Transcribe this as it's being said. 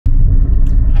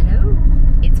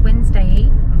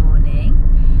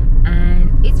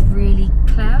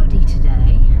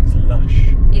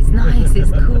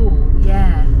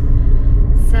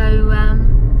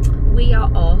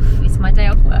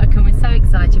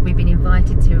we've been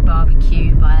invited to a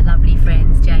barbecue by our lovely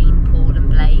friends Jane, Paul and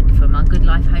Blake from our Good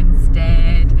Life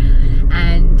homestead,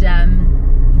 and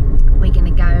we're going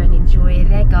to go and enjoy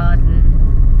their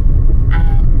garden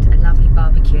and a lovely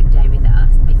barbecue day with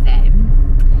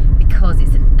them, because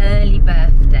it's an early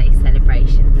birthday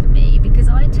celebration for me, because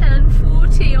I turned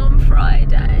 40 on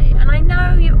Friday, and I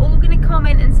know you're all going to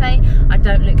comment and say I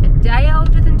don't look a day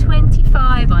older than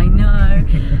 25, I know.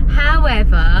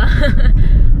 However,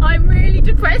 I'm really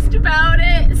depressed about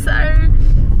it, so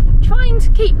trying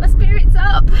to keep my spirits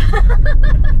up.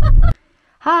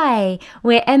 Hi,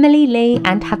 we're Emily, Lee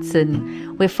and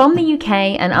Hudson. We're from the UK,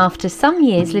 and after some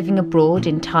years living abroad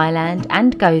in Thailand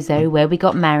and Gozo, where we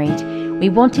got married, we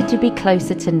wanted to be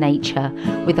closer to nature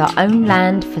with our own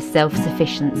land for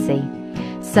self-sufficiency.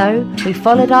 So we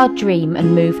followed our dream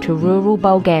and moved to rural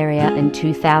Bulgaria in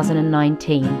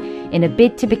 2019 in a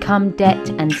bid to become debt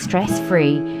and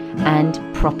stress-free and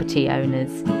property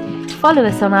owners. Follow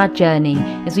us on our journey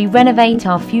as we renovate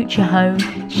our future home,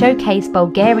 showcase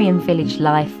Bulgarian village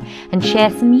life and share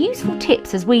some useful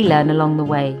tips as we learn along the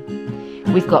way.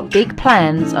 We've got big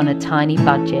plans on a tiny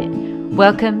budget.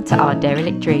 Welcome to Our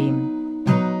Derelict Dream.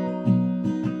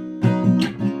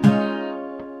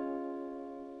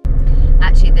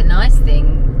 Actually, the nice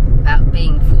thing about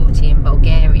being 40 in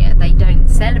Bulgaria, they don't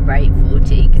celebrate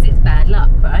 40 because it's bad luck,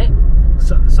 right?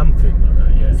 Something like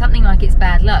that, yeah. Something like it's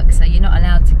bad luck, so you're not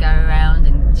allowed to go around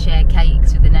and share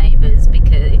cakes with the neighbours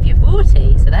because if you're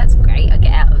 40, so that's great, I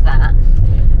get out of that.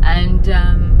 And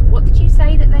what did you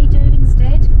say that they do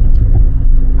instead?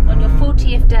 On your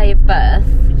 40th day of birth?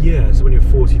 Yeah, so when you're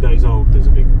 40 days old, there's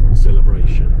a big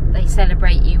celebration. They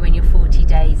celebrate you when you're 40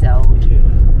 days old. Yeah.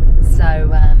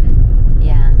 So,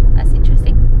 yeah, that's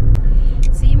interesting.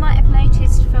 So you might have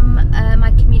noticed from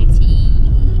my community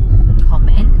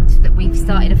comment that we've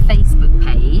started a Facebook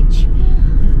page.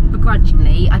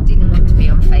 Begrudgingly, I didn't want to be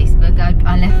on Facebook.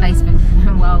 I left Facebook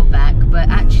a while back, but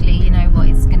actually, you know what,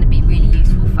 it's going to be really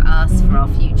useful for us, for our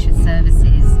future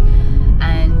services.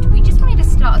 And we just wanted to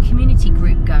start a community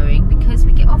group going, because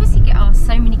we obviously get asked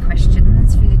so many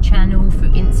questions through the channel,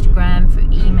 through Instagram, through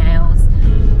emails,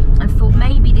 and thought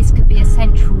maybe this could be a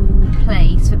central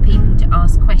place for people to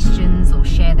ask questions or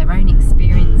share their own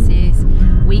experiences.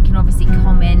 We can obviously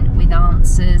comment with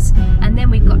answers, and then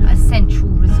we've got a central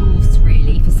resource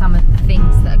really for some of the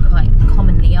things that are quite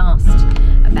commonly asked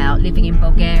about living in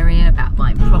Bulgaria, about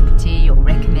buying property or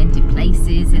recommended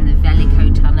places in the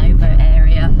Veliko Tarnovo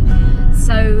area.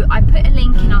 So I put a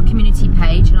link in our community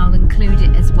page, and I'll include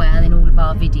it as well in all of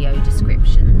our video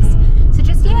descriptions. So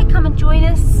just, yeah, come and join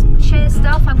us, share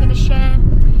stuff. I'm going to share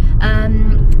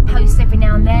posts every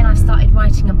now and then. I've started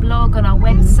writing a blog on our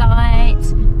website.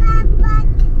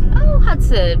 Oh,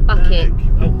 Hudson, bucket.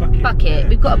 Oh, bucket. Bucket.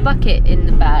 We've got a bucket in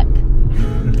the back.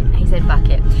 He said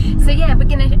bucket. So yeah, we're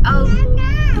going to,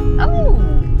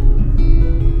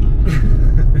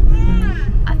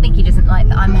 I think he doesn't like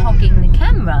that I'm hogging the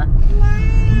camera.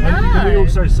 No. Can we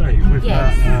also say with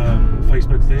that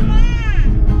Facebook thing,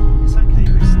 it's okay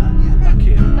with that,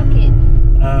 yeah. Bucket.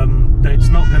 That it's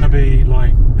not going to be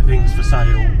like things for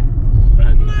sale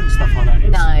and stuff like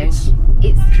that.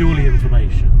 It's purely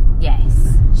information.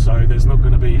 Yes. So there's not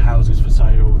going to be houses for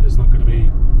sale. There's not going to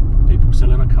be people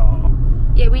selling a car.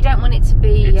 Yeah, we don't want it to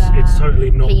be it's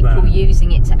totally not people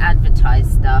using it to advertise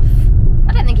stuff.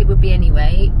 I don't think it would be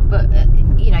anyway, but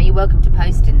you know, you're welcome to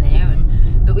post in there.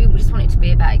 But we just want it to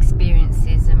be about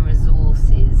experiences and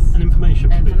resources. And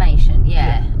information. Information,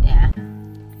 yeah.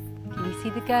 Can you see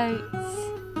the goats?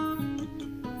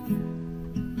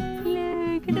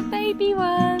 Look at the baby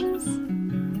ones.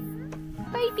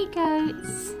 Baby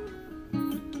goats.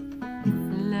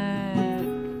 Look. Yeah.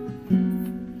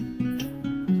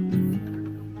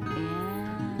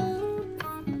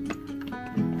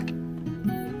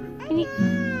 Can you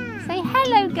say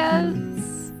hello, goats?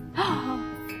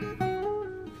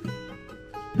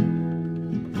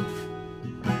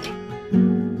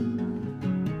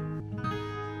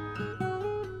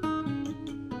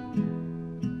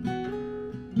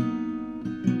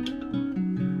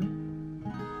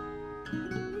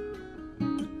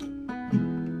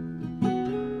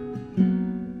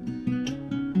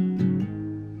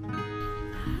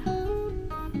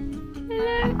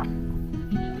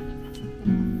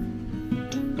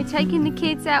 We're taking the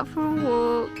kids out for a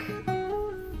walk.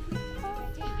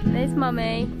 There's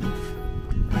Mummy.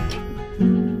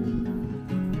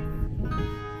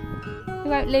 We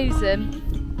won't lose them.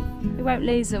 We won't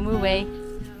lose them, will we?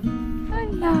 Oh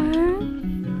no.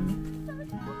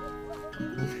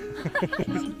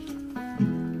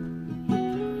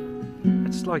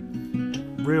 It's like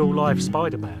real life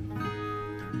Spider-Man.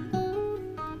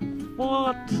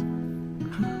 What?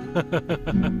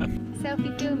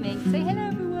 Selfie filming. Say hello,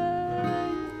 everyone.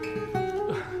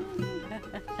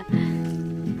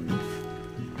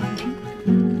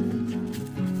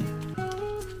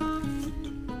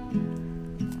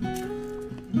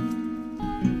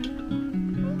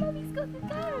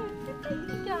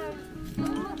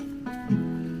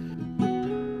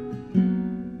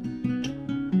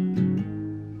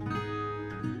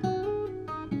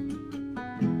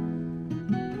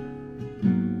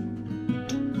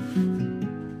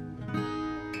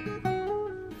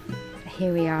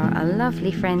 Here we are, a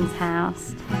lovely friend's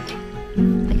house.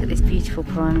 Look at this beautiful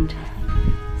pond.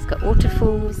 It's got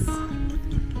waterfalls,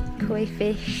 koi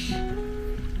fish,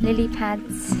 lily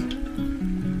pads,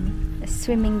 a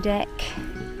swimming deck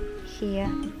here.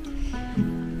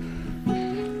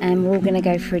 And we're all going to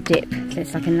go for a dip, so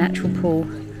it's like a natural pool.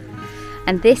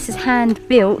 And this is hand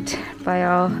built by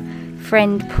our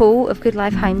friend Paul of Good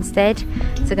Life Homestead. So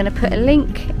I'm going to put a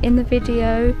link in the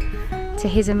video to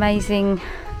his amazing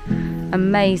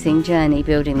journey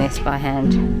building this by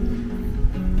hand.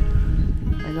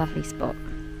 A lovely spot.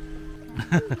 Wave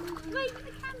to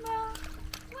the camera!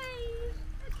 Wave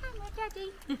to the camera, Daddy!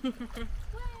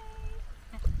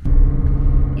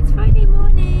 Wave! It's Friday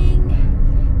morning.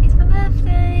 It's my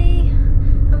birthday.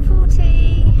 I'm 40.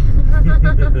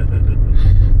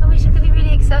 I wish I could be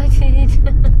really excited.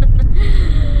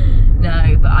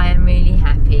 No, but I am really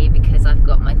happy because I've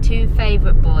got my two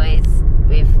favourite boys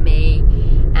with me.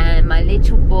 And my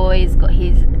little boy's got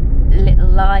his little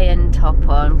lion top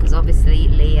on because obviously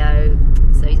Leo,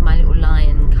 so he's my little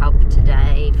lion cub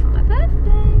today for my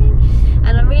birthday.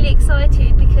 And I'm really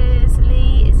excited because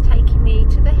Lee is taking me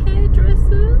to the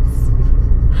hairdressers.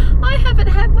 I haven't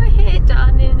had my hair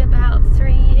done in about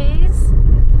 3 years.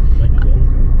 Maybe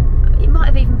longer. It might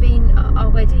have even been our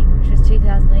wedding, which was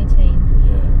 2018.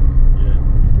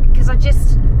 Yeah. Because I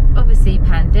just, obviously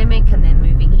pandemic and then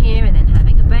moving here and then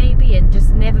having a baby and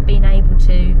just never been able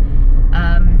to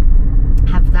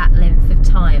have that length of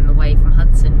time away from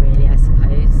Hudson really, I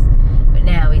suppose. But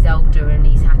now he's older and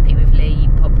he's happy with Lee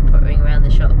pottering around the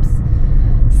shops.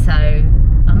 So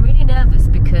I'm really nervous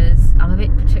because I'm a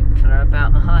bit particular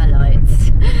about my highlights.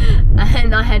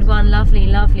 And I had one lovely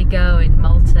girl in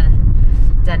Malta,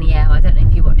 Danielle. I don't know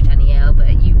if you watched Danielle,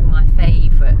 but you were my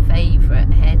favourite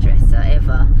hairdresser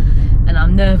ever. And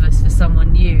I'm nervous for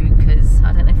someone new because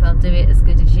I don't know if I'll do it as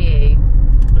good as you.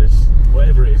 But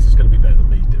whatever it is, it's going to be better than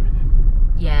me doing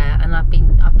it. Yeah, and I've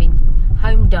been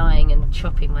home dyeing and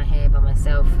chopping my hair by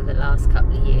myself for the last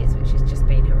couple of years, which has just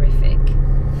been horrific.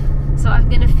 So I'm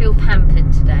going to feel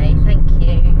pampered today. Thank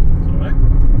you. Alright.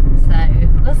 So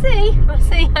we'll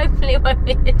see. Hopefully it won't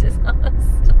be a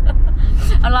disaster.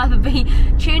 I'll either be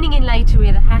tuning in later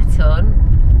with a hat on,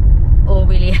 or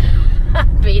really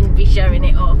be showing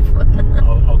it off.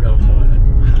 I'll go and buy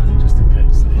it just in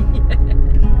case.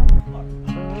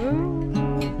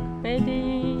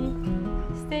 Ready,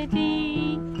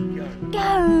 steady, go!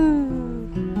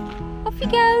 Off you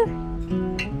go!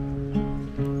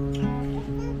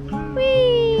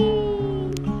 Whee!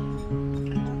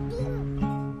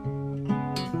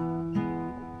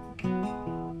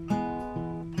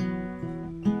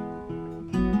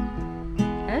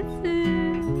 That's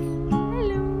it.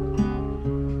 Hello.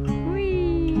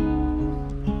 Whee!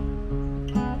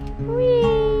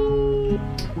 Whee!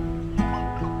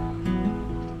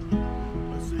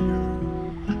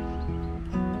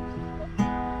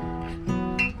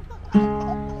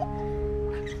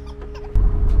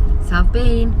 So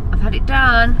I've had it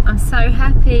done. I'm so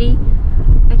happy.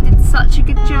 They did such a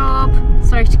good job.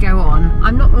 Sorry to go on.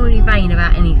 I'm not really vain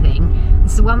about anything.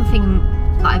 It's the one thing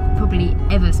that I've probably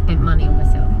ever spent money on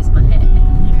myself is my hair.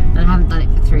 And I haven't done it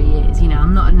for 3 years. You know,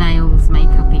 I'm not a nails,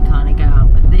 makeup-y kind of girl,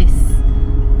 but this,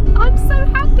 I'm so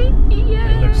happy. Yeah.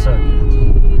 It looks so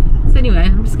good. So anyway,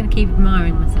 I'm just going to keep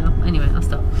admiring myself. Anyway, I'll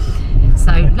stop.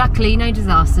 So luckily, no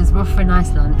disasters. We're off for a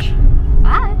nice lunch.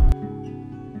 Bye.